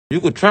You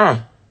could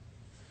try.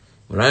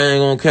 But I ain't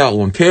gonna count.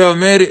 When the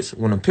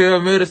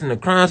paramedics and the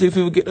crime scene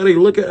people get there, they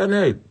look at that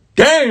nigga.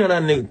 Damn,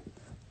 that nigga.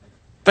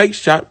 Fake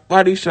shot,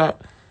 body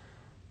shot.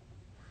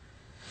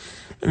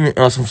 Let me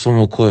ask him some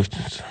more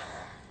questions.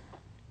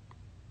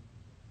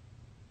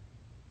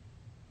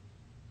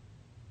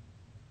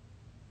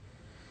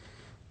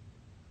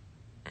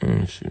 Let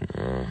me see,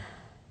 man.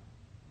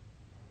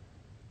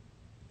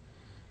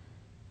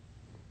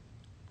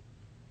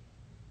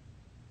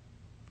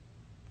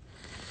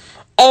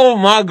 Oh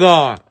my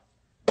God.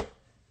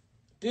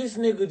 This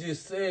nigga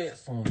just said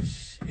some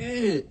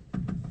shit.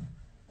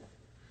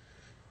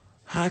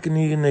 How can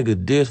these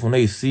niggas diss when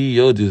they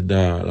CEO just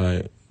died?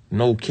 Like,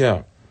 no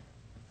cap.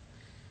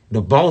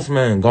 The boss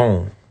man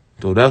gone.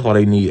 So that's why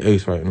they need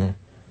Ace right now.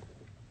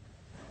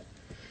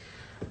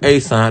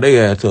 Ace signed they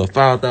ass to a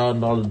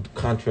 $5,000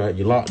 contract.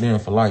 You locked in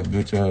for life,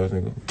 bitch ass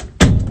nigga.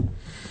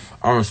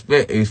 I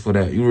respect Ace for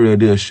that. You really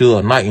did a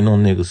Suge Knight in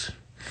them niggas.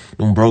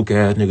 Them broke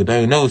ass niggas.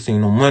 They ain't never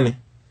seen no money.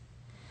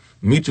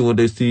 Meet you with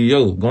their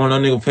CEO. Go on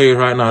that nigga page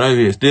right now. That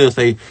bitch still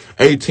say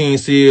 18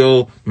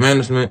 CEO,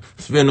 management,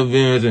 spin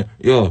events, and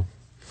yo.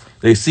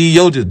 They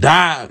CEO just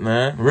died,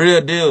 man.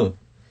 Real deal.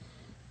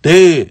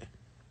 Dead.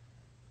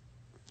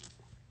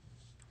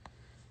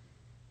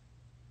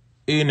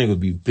 These niggas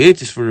be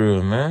bitches for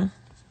real, man.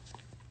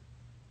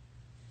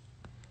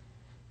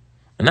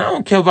 And I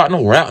don't care about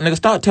no rap nigga.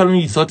 Stop telling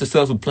me such and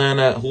such was playing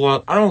that.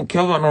 I don't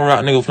care about no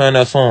rap nigga playing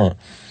that song.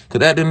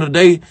 Cause at the end of the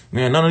day,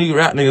 man, none of these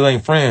rap niggas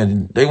ain't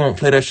friends. They won't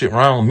play that shit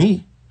around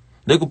me.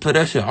 They can play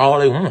that shit all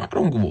they want. I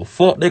don't give a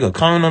fuck. They can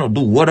comment on it,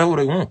 do whatever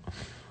they want.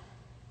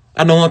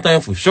 I know one thing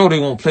for sure, they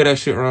won't play that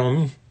shit around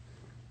me.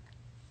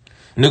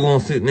 And they gonna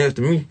sit next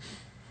to me.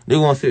 They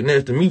gonna sit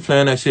next to me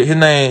playing that shit. His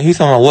name, he's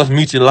talking about what's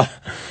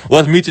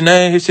Meech's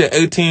name? His shit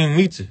 18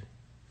 Meech.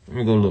 Let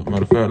me go look.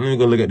 Matter of fact, let me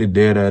go look at the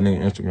dead ass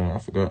nigga Instagram. I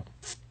forgot.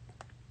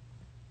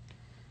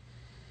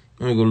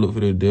 Let me go look for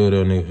this dead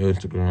ass nigga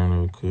Instagram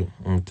real quick.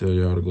 I'm gonna tell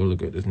y'all to go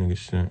look at this nigga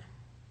shit.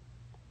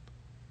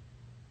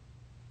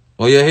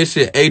 Oh yeah, his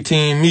shit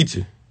 18 Meech.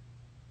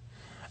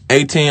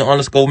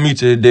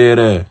 18_Meech is dead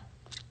ass.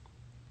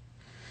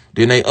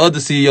 Then they other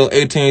CEO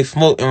 18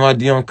 Smoke in my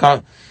DM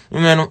cop.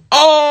 Man,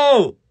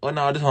 oh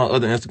no, this on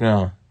other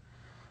Instagram.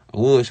 I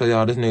would show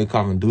y'all this nigga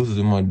copping deuces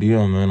in my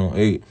DM, man, on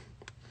 8.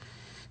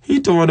 He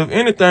told if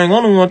anything,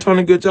 I'm the one trying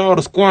to get y'all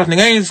to squash. Nigga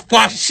ain't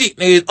squash shit,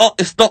 nigga. It's up,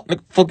 it's stuck,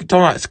 nigga. Fuck you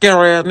talking about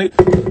scary ass nigga.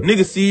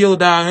 Nigga CEO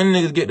died, and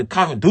niggas get the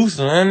copping deuces,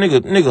 man.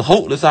 Nigga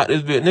hopeless out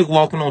this bitch. Nigga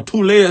walking on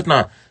 2 legs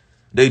now.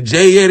 They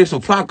J.A.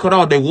 supply cut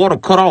off, they water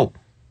cut off.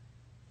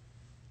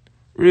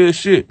 Real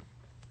shit.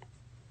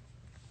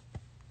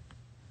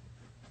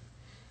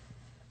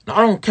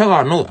 I don't care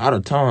about no out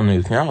of town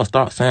niggas. Can y'all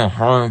stop saying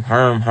Herm,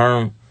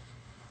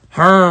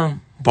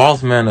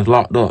 boss man is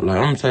locked up. Like,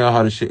 I'm gonna tell y'all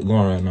how this shit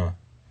going right now.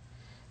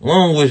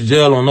 One was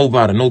jail on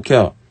nobody, no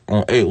cap.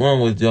 On 8, one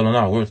was jail on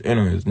our worst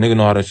enemies. Nigga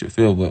know how that shit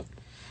feel, but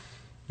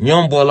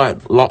young boy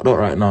like locked up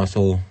right now,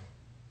 so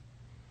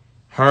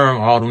Herm,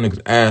 all them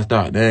niggas assed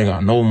out. They ain't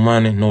got no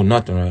money, no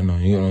nothing right now.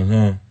 You know what I'm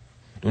saying?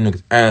 Them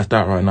niggas assed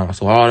out right now.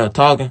 So all that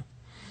talking,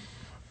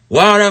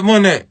 where all that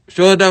money at?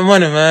 Show us that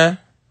money, man.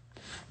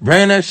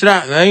 Bring that shit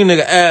out, man. You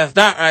nigga assed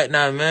out right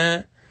now,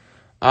 man.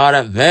 All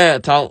that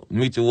bad talk,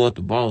 Meech was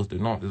the boss. They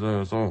knocked his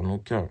ass off, no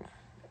cap.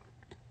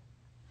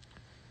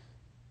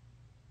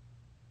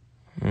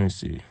 Let me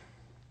see.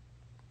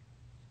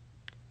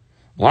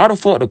 Why the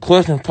fuck the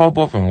questions pop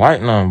up in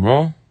white line,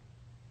 bro?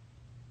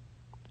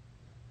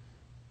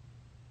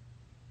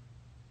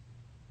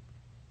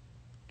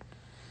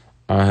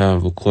 I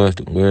have a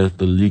question. Where's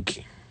the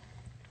leaky?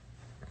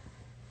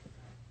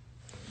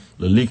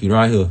 The leaky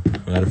right here.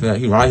 Matter of fact,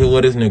 he right here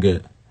with this nigga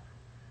at.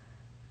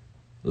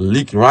 The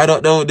leaky right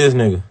up there with this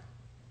nigga.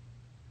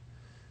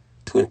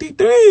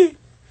 23.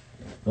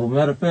 No,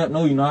 matter of fact,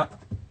 no, you not.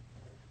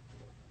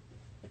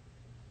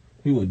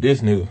 He with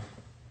this nigga.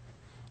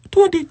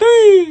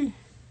 23.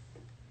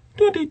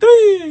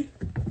 23.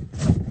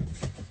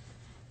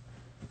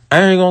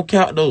 I ain't gonna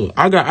count though.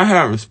 I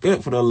have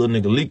respect for that little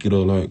nigga Leaky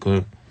though, like,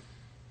 cause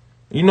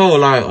you know,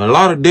 like a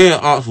lot of dead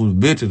ops was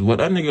bitches, but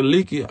that nigga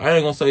Leaky, I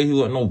ain't gonna say he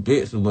wasn't no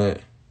bitch,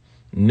 but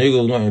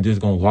niggas wasn't just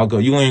gonna walk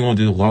up. You ain't gonna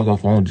just walk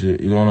up on shit.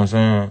 You know what I'm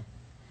saying?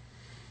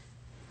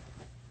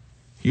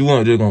 You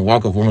wasn't just gonna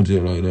walk up on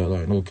shit like that,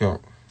 like no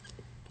count.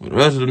 But the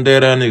rest of them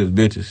dead ass niggas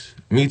bitches.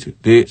 Meech,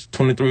 bitch.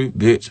 23,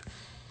 bitch.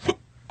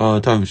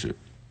 Type of shit.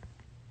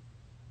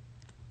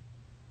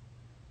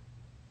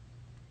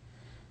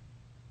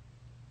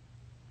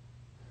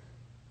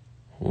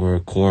 Where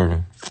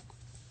Corbin?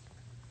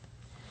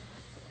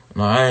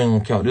 No, I ain't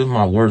gonna count. This is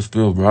my worst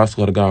feel, bro. I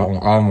swear to God, on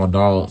all my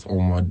dogs,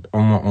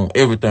 on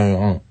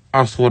everything,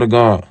 I swear to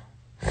God.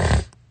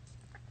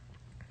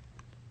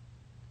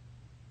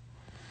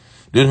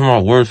 This is my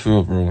worst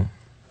feel, bro.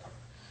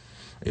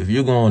 If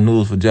you go on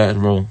news for Jax,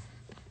 bro,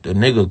 the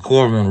nigga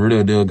Corbin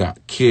really did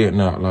got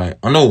kidnapped. Like,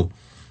 I know.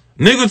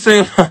 Niggas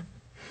say,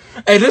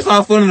 hey, this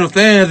how funny the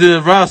fans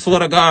is, bro. I swear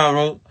to God,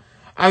 bro.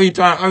 I be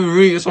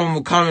reading some of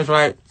the comments,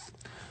 right?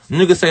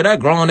 Niggas say that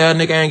grown ass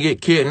nigga ain't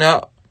get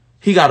kidnapped.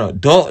 he got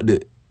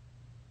abducted.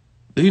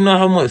 Do you know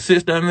how much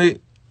sense that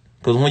make?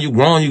 Because when you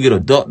grown, you get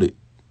abducted.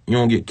 You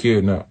don't get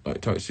kidnapped,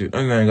 like, type shit.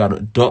 That man got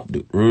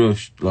abducted, real,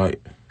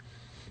 like,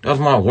 that's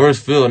my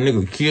worst fear, a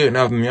nigga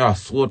kidnapping me, I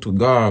swear to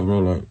God, bro,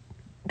 like.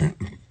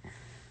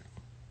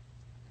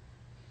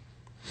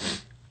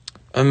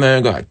 That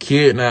man got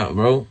kidnapped,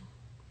 bro.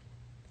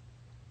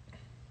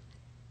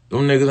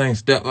 Them niggas ain't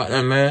stepped like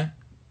that, man.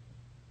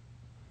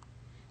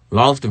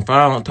 Lost and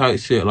found type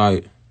shit,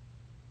 like.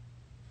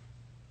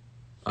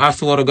 I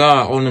swear to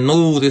God, on the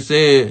news, it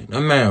said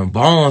that man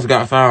bones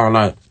got found,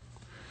 like.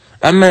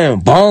 That man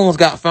bones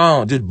got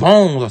found, just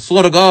bones, I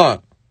swear to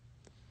God.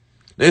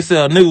 They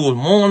said a nigga was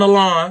mowing the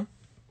line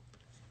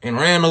and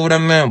ran over that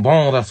man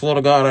bones. I swear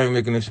to God, I ain't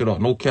making this shit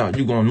up. No cap,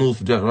 you going news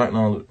for that right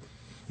now.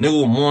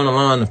 Nigga was mowing the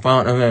line and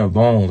found that man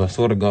bones. I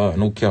swear to God,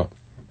 no cap.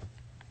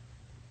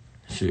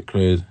 Shit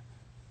crazy.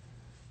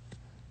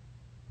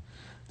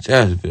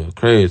 Jacksonville,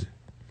 crazy.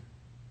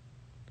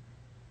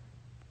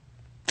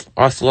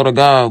 I swear to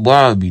God, boy,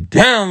 I'd be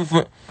damn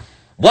for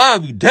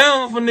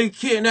nigga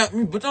kidnap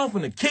me, but I'm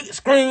finna kick,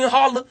 scream,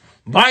 holler,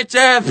 bite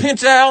your ass,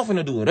 pinch your ass, I'm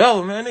finna do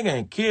whatever, man. Nigga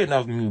ain't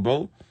kidnapping me,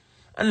 bro.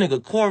 That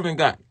nigga Corbin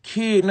got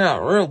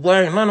kidnapped, real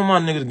boy. Ain't none of my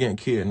niggas getting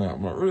kidnapped,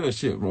 bro. Real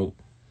shit, bro.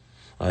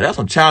 Like, that's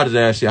some childish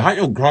ass shit. How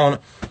you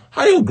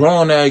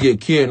grown ass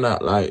get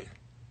kidnapped? Like,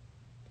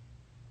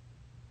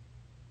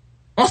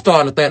 I'm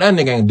starting to think that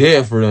nigga ain't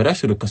dead for real. That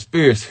shit a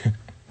conspiracy.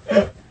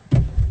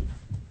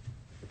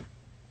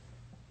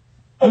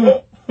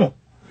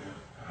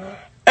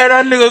 Hey,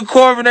 that nigga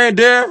Corbin ain't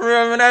dead for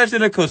real, man. That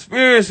shit a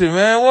conspiracy,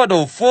 man. What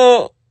the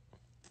fuck?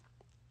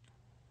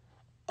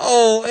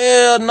 Oh,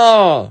 hell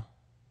no.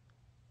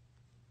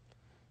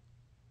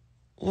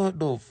 What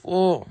the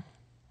fuck?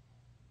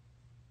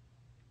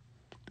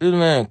 This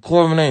man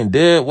Corbin ain't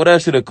dead. What,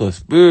 that shit a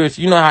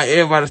conspiracy? You know how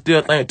everybody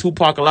still think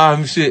Tupac alive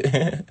and shit?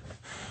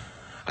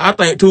 I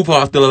think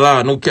Tupac still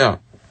alive, no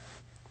cap.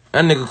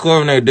 That nigga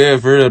Corbin ain't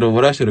dead for real, though.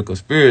 Well, that shit a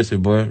conspiracy,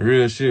 boy.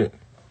 Real shit.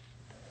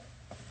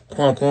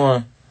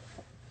 Quan.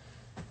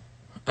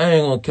 I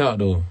ain't gonna count,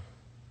 though.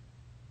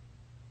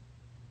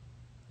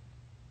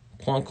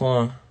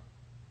 Quan.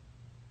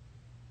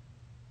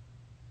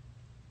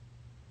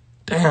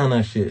 Damn,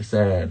 that shit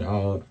sad,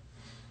 dog.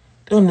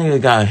 Them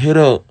niggas got hit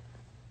up.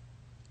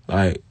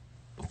 Like,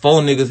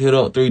 4 niggas hit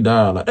up, 3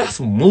 died. Like, that's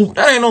some movie.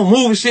 That ain't no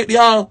movie shit,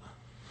 y'all.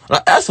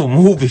 Like, that's some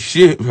movie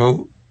shit,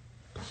 bro.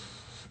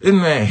 This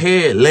man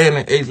head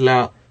landing H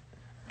loud.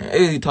 And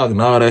H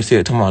talking all that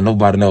shit, talking about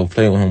nobody never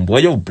played with him. Boy,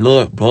 your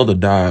blood brother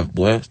died,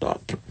 boy.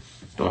 Stop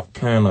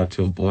playing out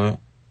here, boy.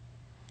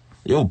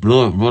 Your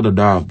blood brother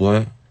died,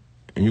 boy.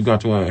 And you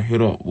got your ass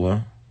hit up,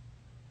 boy.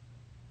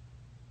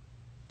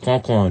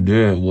 Quan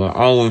dead, boy.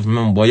 I always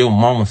remember, boy, your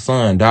mama's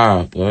son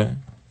died, boy.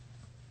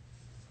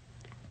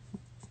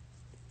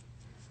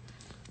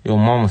 Your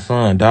mama's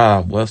son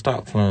died, boy.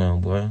 Stop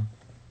playing, boy.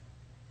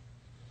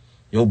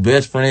 Your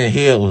best friend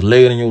here was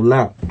laid in your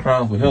lap,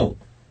 crying for help.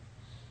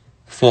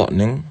 Fuck,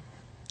 nigga.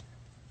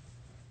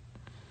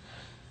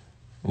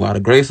 By the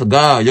grace of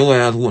God, your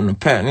ass wouldn't have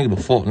packed, nigga.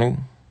 The fuck, nigga.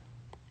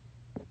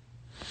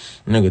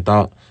 Nigga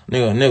thought,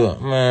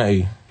 nigga, man,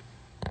 hey.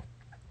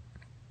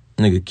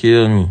 Nigga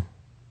killed me.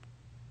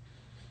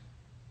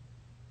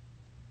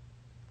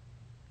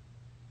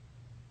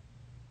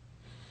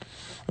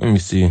 Let me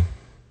see.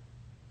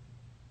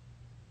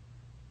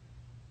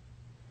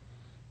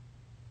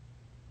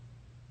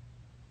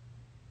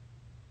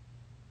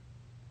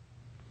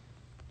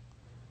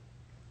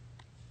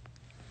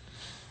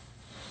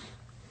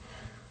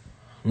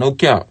 No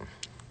cap.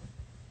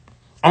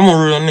 I'm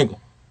a real nigga.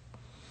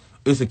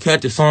 It's a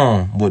catchy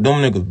song, but them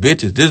niggas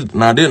bitches.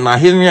 Now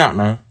hear me out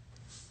now.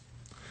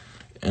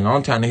 And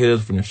I'm trying to hear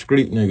this from the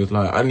street niggas.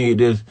 Like, I need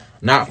this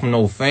not from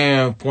no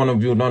fan point of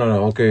view, none of that.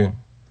 Okay.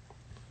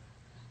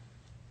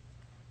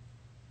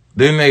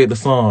 They made the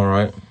song,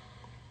 right?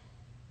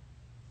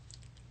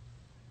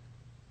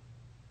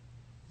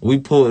 We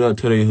pulled up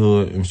to their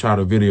hood and shot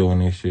a video on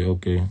this shit,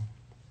 okay?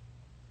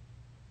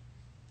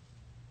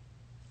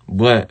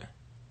 But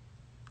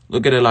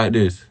look at it like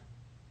this.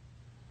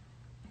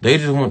 They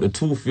just went to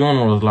 2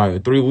 funerals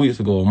like 3 weeks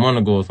ago, a month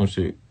ago or some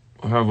shit.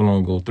 However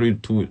long ago, 2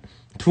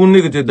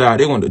 niggas just died.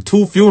 They went to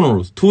 2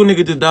 funerals. 2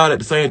 niggas just died at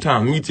the same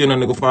time. Me and that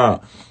nigga 5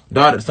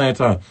 died at the same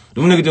time.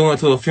 Them niggas just went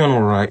to a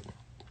funeral, right?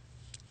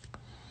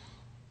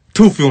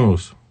 2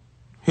 funerals.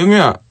 Hear me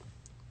out.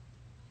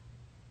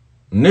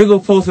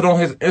 Nigga posted on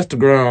his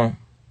Instagram,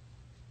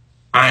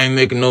 I ain't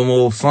making no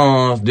more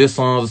songs, this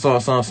song,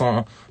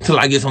 till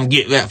I get some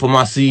get back for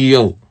my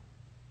CEO.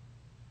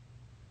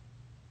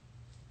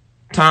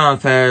 Time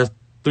passed,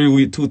 3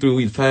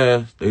 weeks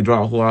passed, they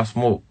dropped Who I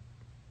Smoke.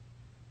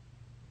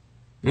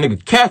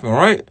 Nigga capping,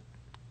 right?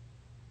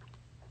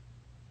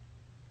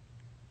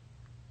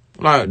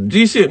 Like,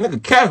 G shit,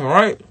 nigga capping,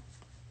 right?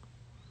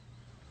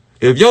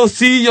 If your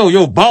CEO,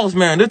 your boss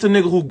man, this a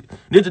nigga who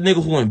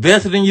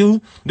invested in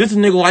you. This a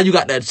nigga why you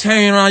got that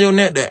chain around your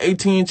neck, that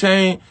 18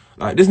 chain.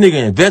 Like, this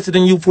nigga invested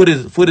in you, put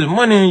his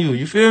money in you.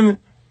 You feel me?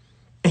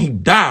 And he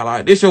died.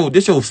 Like, this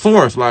your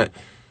source. Like,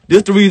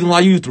 This the reason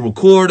why you used to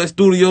record at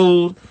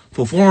studios,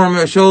 perform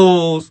at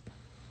shows,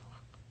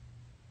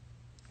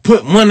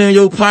 put money in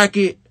your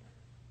pocket.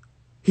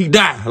 He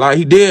died. Like,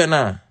 he dead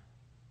now.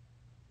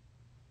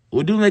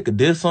 Would you make a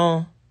diss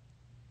song?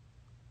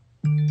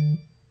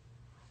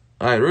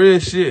 Like, real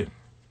shit.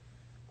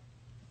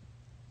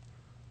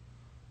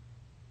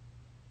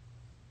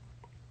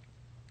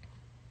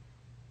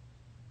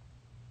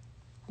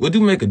 Would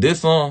you make a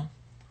diss song?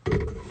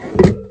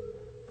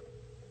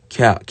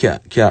 Cap.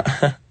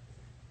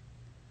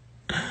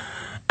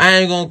 I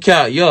ain't gonna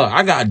count. Yo,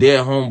 I got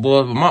dead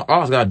homeboys, but my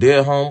ops got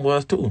dead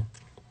homeboys too.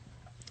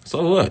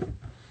 So what?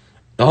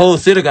 The whole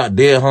city got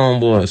dead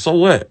homeboys. So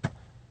what?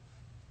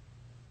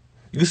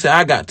 You say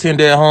I got 10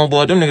 dead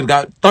homeboys. Them niggas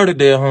got 30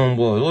 dead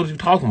homeboys. What are you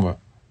talking about?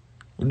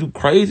 You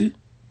crazy?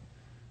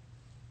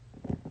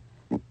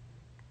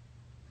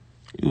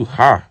 You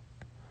high.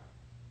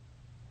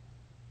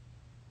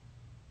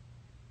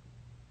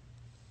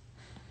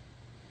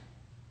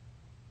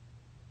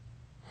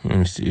 Let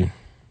me see.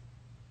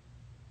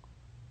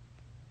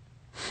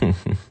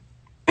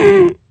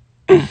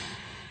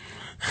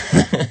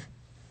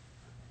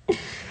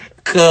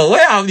 Cuz,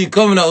 where y'all be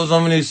coming up with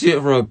some of this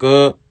shit from,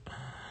 cuz?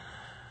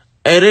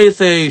 Hey, they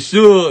say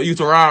Sure used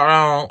to ride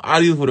around. I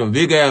used with a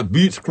big ass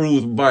beach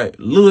cruise bike.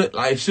 Look,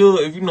 like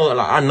Sure, if you know,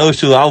 like I know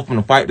Sure, I was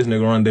finna fight this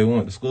nigga one day. We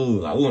went to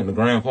school. Like, we went to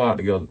Grand Park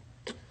together.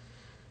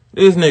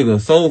 This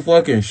nigga so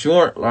fucking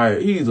short. Like,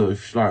 he's a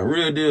like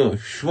real deal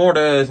short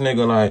ass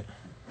nigga. Like,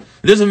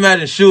 just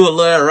imagine Sure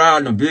love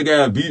riding a big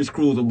ass beach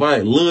cruiser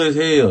bike, little as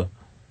hell.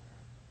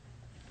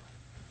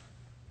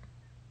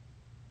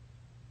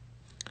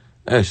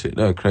 That shit,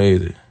 that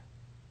crazy.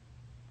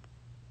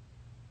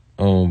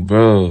 Oh,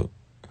 bro.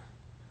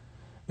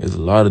 There's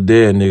a lot of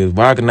dead niggas.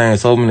 But I can name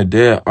so many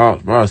dead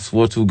ops, bro. I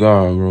swear to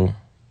God, bro.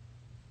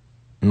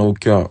 No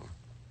cap.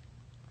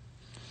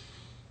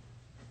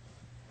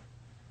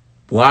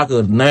 Well, I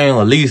could name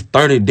at least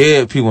 30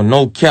 dead people,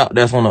 no cap,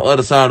 that's on the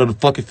other side of the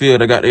fucking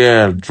field that got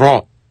their ass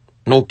dropped.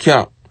 No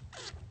cap.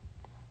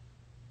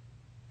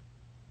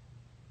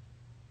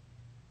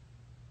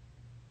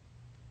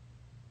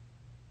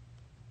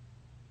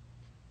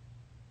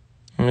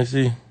 Let me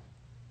see.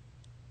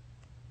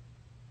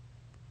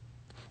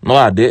 No,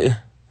 I didn't.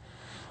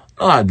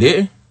 No, I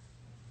didn't.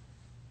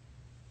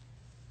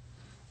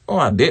 No,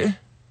 I didn't.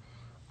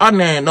 I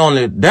named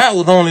only, that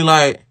was only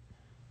like,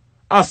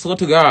 I swear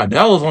to God,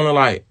 that was only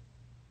like,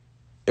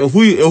 if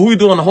we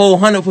doing the whole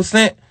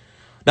 100%,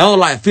 that was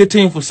like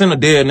 15% of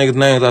dead niggas'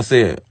 names I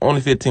said.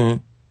 Only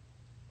 15.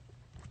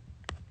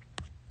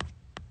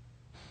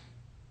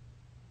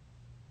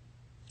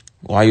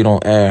 Why you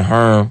don't add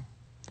Herm?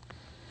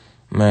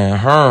 Man,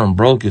 Herm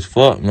broke as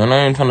fuck, man. I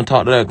ain't trying to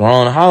talk to that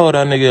grown. How old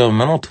that nigga is,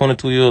 man? I'm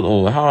 22 years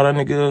old. How old that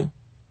nigga is?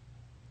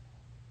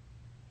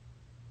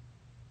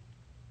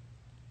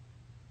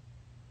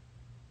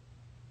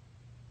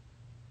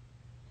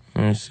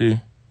 Let me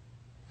see.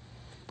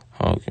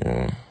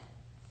 Okay.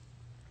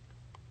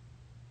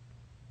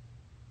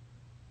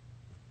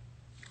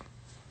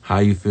 How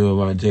you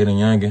feel about Jaden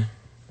Youngin?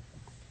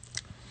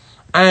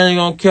 I ain't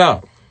gonna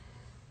cap.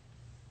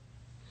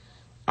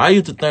 I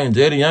used to think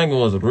Jaden Youngin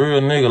was a real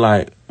nigga,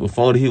 like,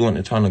 before he went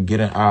to trying to get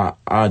in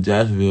our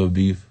Jacksonville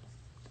beef.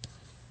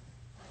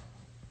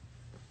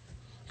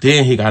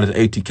 Then he got his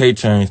ATK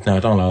chain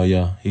snatched. I'm like, oh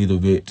yeah, he's a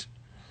bitch.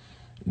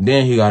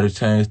 Then he got his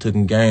chains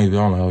taken games.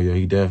 I'm like, oh yeah,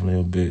 he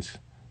definitely a bitch.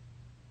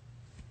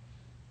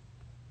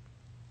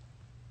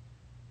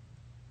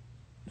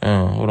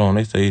 Damn, hold on,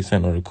 they say he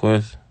sent a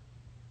request.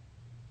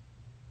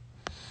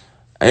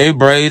 Hey,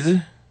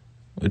 Brazy,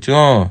 what you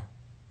on?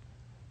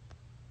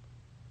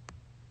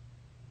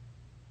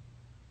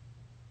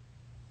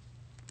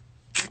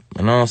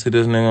 Man, I don't see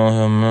this nigga on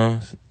here,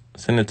 man.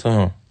 Send it to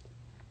him.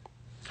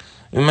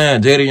 This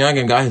man, Jaden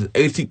Youngin got his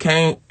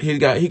ATK. He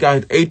got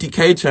his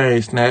ATK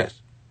chain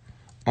snatched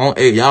on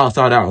 8. Y'all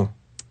saw that one.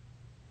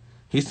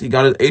 He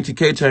got his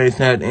ATK chain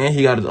snatched and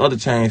he got his other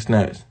chain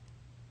snatched.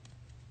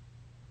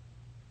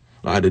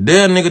 Like, the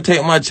damn nigga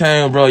take my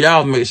chain, bro.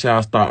 Y'all make sure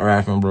I start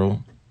rapping,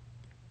 bro.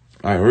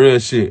 Like, real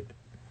shit.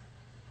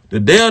 The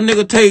damn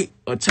nigga take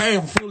a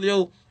chain from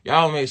Foolio.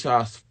 Y'all make sure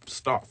I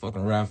start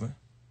fucking rapping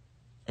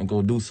and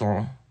go do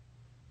something.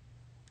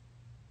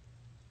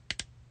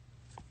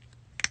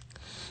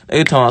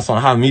 They talking about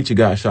something how Michi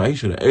got shot. He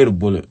should have ate a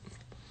bullet.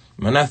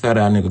 Man, that fat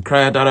ass nigga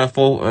crashed out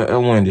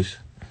at Wendy's.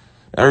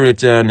 That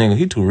rich ass nigga,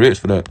 he too rich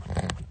for that.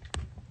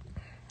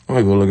 Let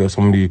me go look at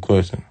some of these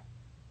questions.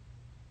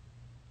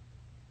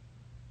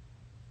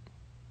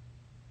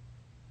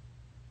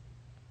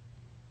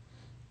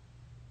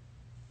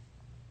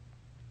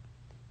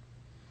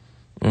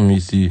 Let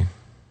me see.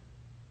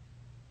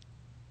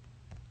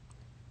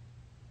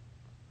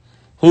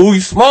 Who you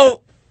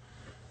smoke?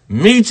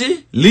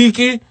 Michi,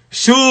 Leaky,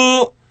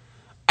 Shug,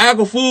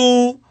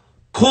 Agafool,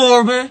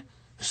 Corbin,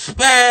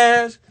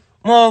 Spaz,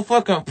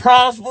 motherfucking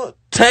Prosper,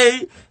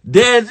 Tay,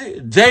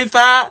 Desi,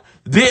 J5,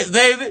 Big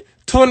Baby,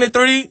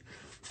 23,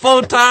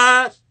 4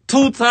 times,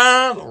 2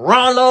 times,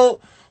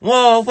 Rollo,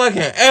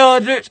 motherfucking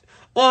Eldritch,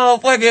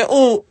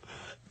 motherfucking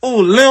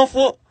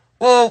Linford,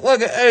 Well,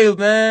 fucking hey,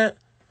 man.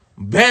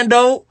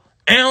 Bando.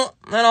 Man,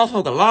 I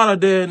smoke a lot of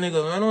dead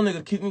niggas, man. Them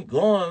niggas keep me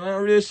going,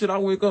 man. Real shit, I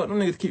wake up, them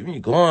niggas keep me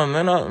going,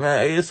 man.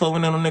 Hey, it's so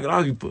many of them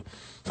niggas.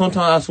 Sometimes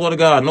I swear to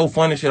God, no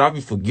funny shit, I be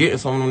forgetting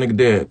some of them niggas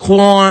dead.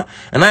 Corn,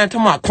 and I ain't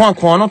talking about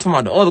corn, I'm talking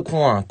about the other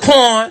corn.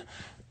 Corn,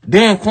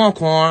 damn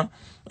corn.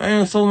 I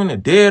ain't so many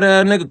dead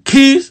ass niggas.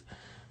 Keys,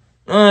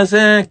 you know what I'm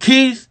saying?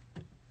 Keys.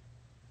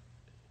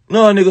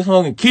 No niggas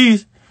smoking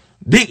Keys.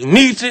 Dick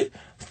Nietzsche.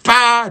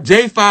 5,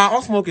 J5.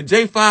 I'm smoking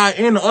J5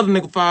 and the other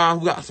nigga 5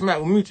 who got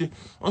smacked with Nietzsche.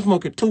 I'm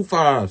smoking 2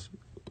 5s.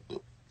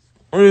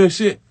 Real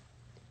shit.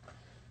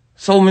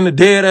 So many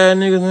dead ass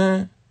niggas,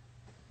 man.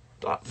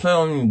 Stop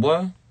playing me,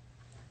 boy.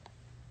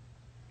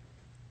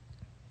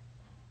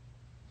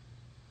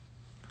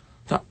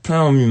 Stop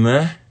playing me,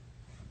 man.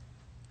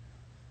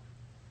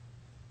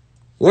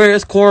 Where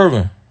is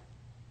Corbin?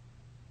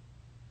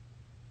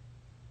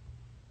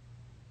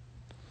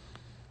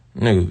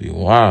 Niggas be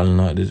wildin'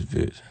 out this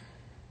bitch.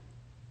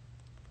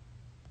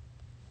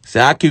 See,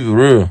 I keep it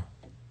real.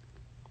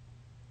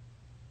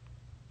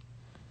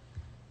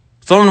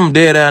 Some of them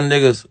dead ass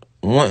niggas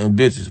wanting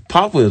bitches.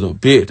 Papa is a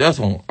bitch. That's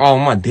on all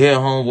my dead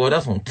homeboy.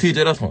 That's on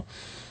TJ. That's on.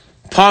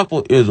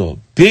 Papa is a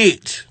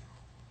bitch.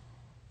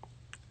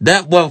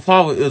 That boy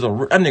Papa is that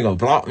nigga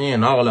blocked me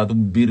and all that to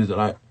beat us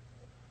like.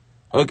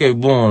 Okay,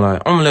 boom,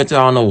 like, I'm gonna let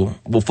y'all know.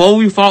 Before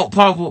we fought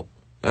Papa,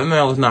 that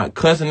man was not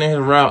cussing in his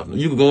rap.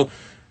 You could go.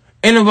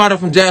 Anybody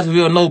from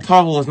Jacksonville know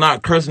Papa was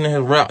not cursing in his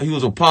rap. He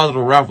was a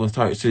positive rapper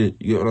type shit.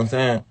 You get what I'm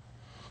saying?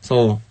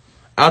 So,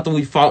 after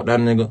we fought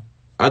that nigga,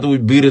 after we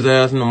beat his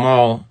ass in the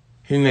mall,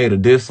 he made a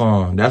diss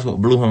song. That's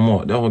what blew him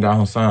up. That's what got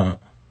him signed.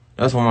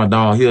 That's on my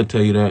dog. He'll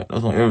tell you that.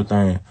 That's on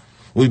everything.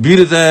 We beat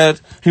his ass.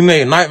 He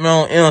made Nightmare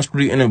on Elm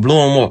Street and it blew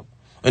him up.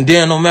 And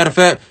then, no matter of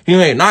fact, he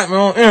made Nightmare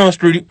on Elm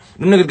Street.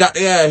 The niggas got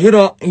their ass hit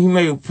up and he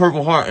made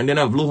Purple Heart and then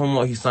that blew him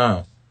up. He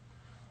signed.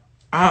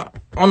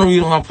 Only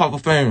reason why Papa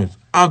famous.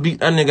 I beat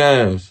that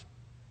nigga ass.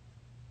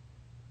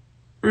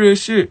 Real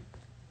shit.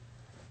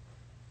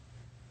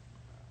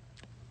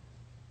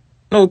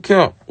 No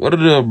cap. What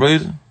it is,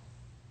 Brazen?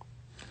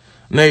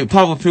 Nigga,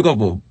 Papa pick up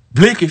a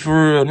blicky for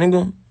real,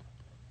 nigga.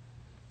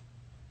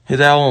 His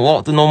ass won't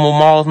walk through no more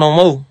malls no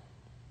more.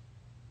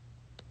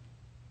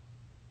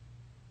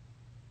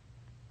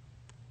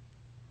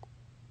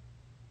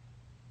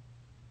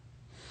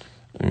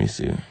 Let me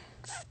see.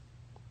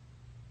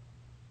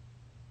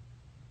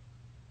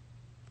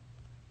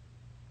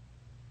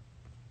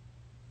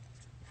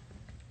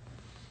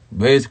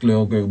 Basically,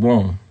 okay,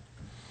 boom.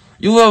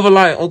 You ever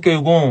like, okay,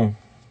 boom.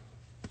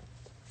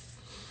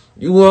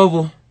 You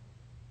ever,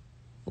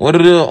 what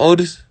it is,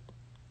 Otis?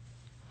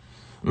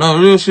 No,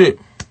 real shit.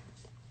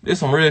 This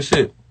some real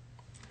shit.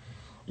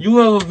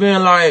 You ever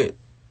been like,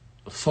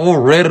 so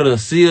ready to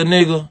see a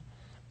nigga,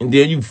 and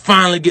then you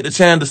finally get the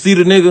chance to see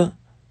the nigga?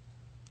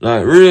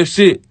 Like, real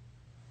shit.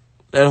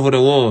 That's what it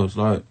was.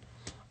 Like,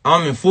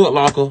 I'm in Foot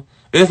Locker.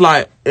 It's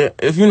like,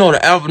 if you know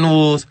the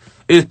avenues,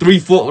 it's 3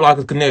 Foot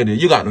Lockers connected.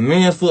 You got the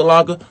men's Foot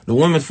Locker, the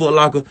women's Foot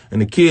Locker,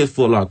 and the kids'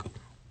 Foot Locker.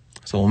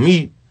 So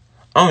me,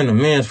 I'm in the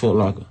men's Foot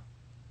Locker.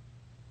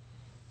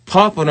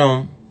 Papa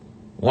them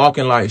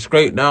walking like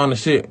straight down the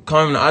shit.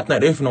 Coming, I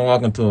think they finna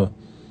walk into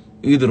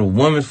either the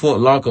women's Foot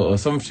Locker or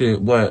some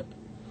shit, but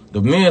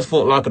the men's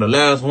Foot Locker, the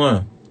last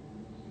one.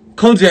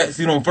 Kojak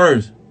see them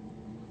first.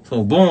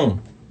 So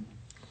boom.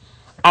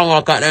 I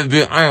walk out that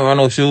bit. I ain't wear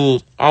no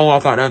shoes. I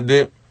walk out that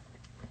bit.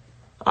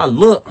 I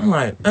look. I'm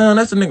like, man,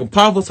 that's a nigga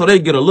Papa. So they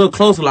get a little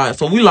closer, like.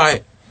 So we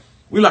like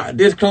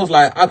this close,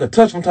 like I could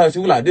touch him type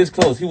shit. We like this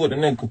close. He with the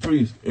nigga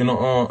Caprice in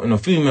a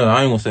female.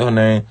 I ain't gonna say her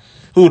name.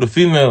 Who the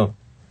female?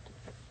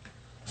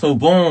 So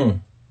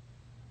boom.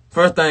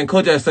 First thing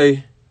Kojak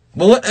say,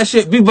 but what that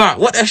shit be about?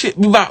 What that shit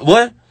be about?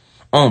 What?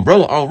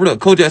 Bro, real.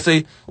 Kojak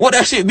say, what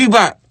that shit be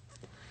about?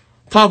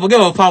 Papa,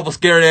 give a Papa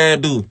scary ass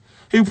dude.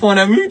 He point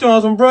at me, he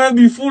talking some, bro, it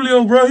be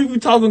Foolio, bro. He be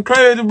talking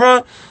crazy,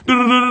 bro.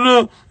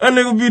 That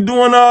nigga be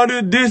doing all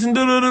this and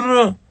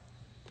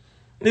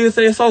Nigga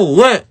say, so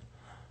what?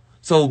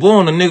 So,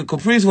 boom, the nigga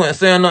Caprice wasn't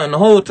saying nothing the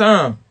whole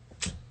time.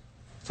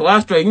 So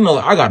I straight, you know,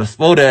 I got a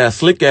sport ass,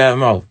 slick ass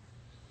mouth.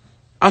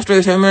 I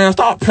straight say, man,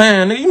 stop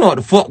playing, nigga. You know what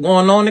the fuck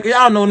going on, nigga.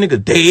 Y'all know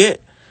nigga dead.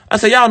 I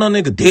say, y'all know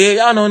nigga dead.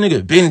 Y'all know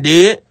nigga been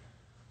dead.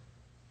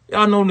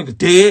 Y'all know nigga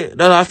dead.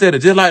 That's how I said it,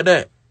 just like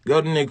that. Go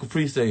to nigga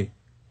Caprice say,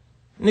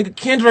 nigga,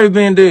 Kendra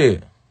been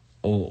dead.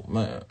 Oh,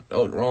 man. That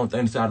was the wrong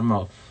thing to say out of the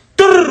mouth.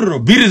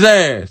 Beat his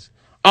ass.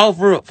 Off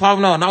real.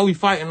 5-0. Now we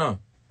fighting now.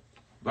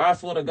 But I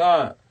swear to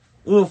God,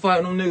 we'll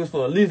fight them niggas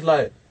for at least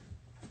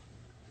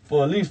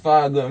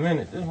 5 good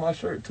minutes. This is my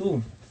shirt,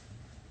 too.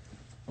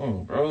 Oh,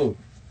 bro.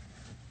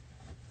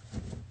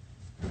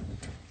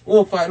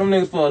 We'll fight them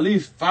niggas for at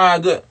least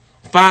 5 good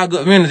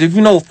minutes. If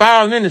you know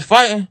 5 minutes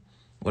fighting,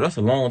 well, that's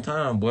a long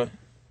time, boy.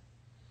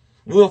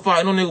 We'll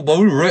fight no nigga, but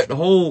we wrecked the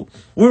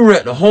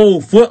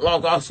whole Foot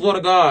Locker, I swear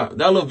to God.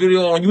 That little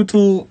video on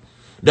YouTube,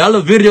 that's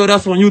on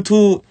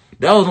YouTube,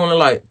 that was only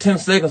like 10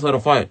 seconds of the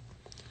fight.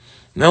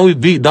 Now we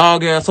beat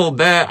dog ass so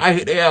bad, I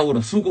hit their ass with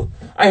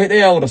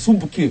a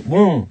super kick,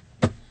 boom.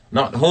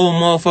 Knocked the whole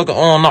motherfucker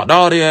on, knocked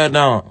all their ass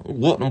down.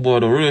 Whooped them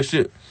boy, the real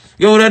shit.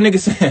 Yo, that nigga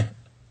saying.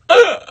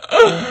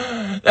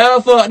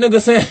 That fuck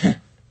nigga saying.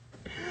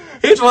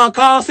 He trying to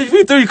call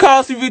CP3,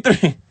 call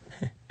CP3.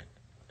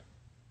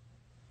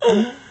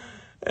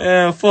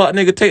 And fuck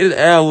nigga, take this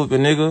L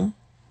whooping, nigga.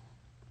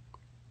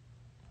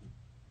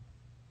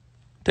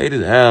 Take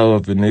this L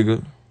whooping,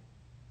 nigga.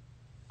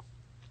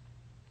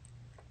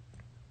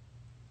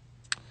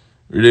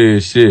 Real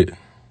shit.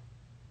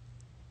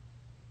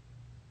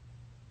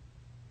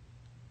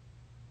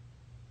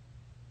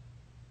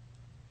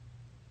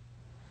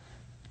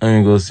 I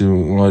ain't gonna see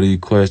one of these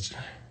questions.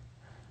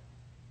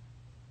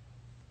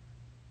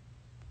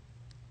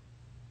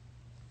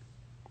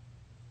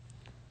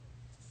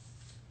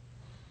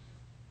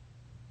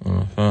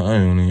 I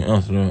ain't even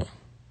answer that.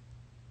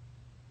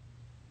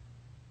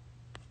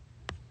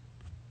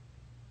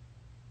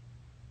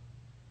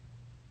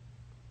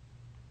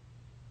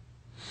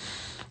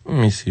 Let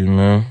me see,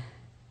 man.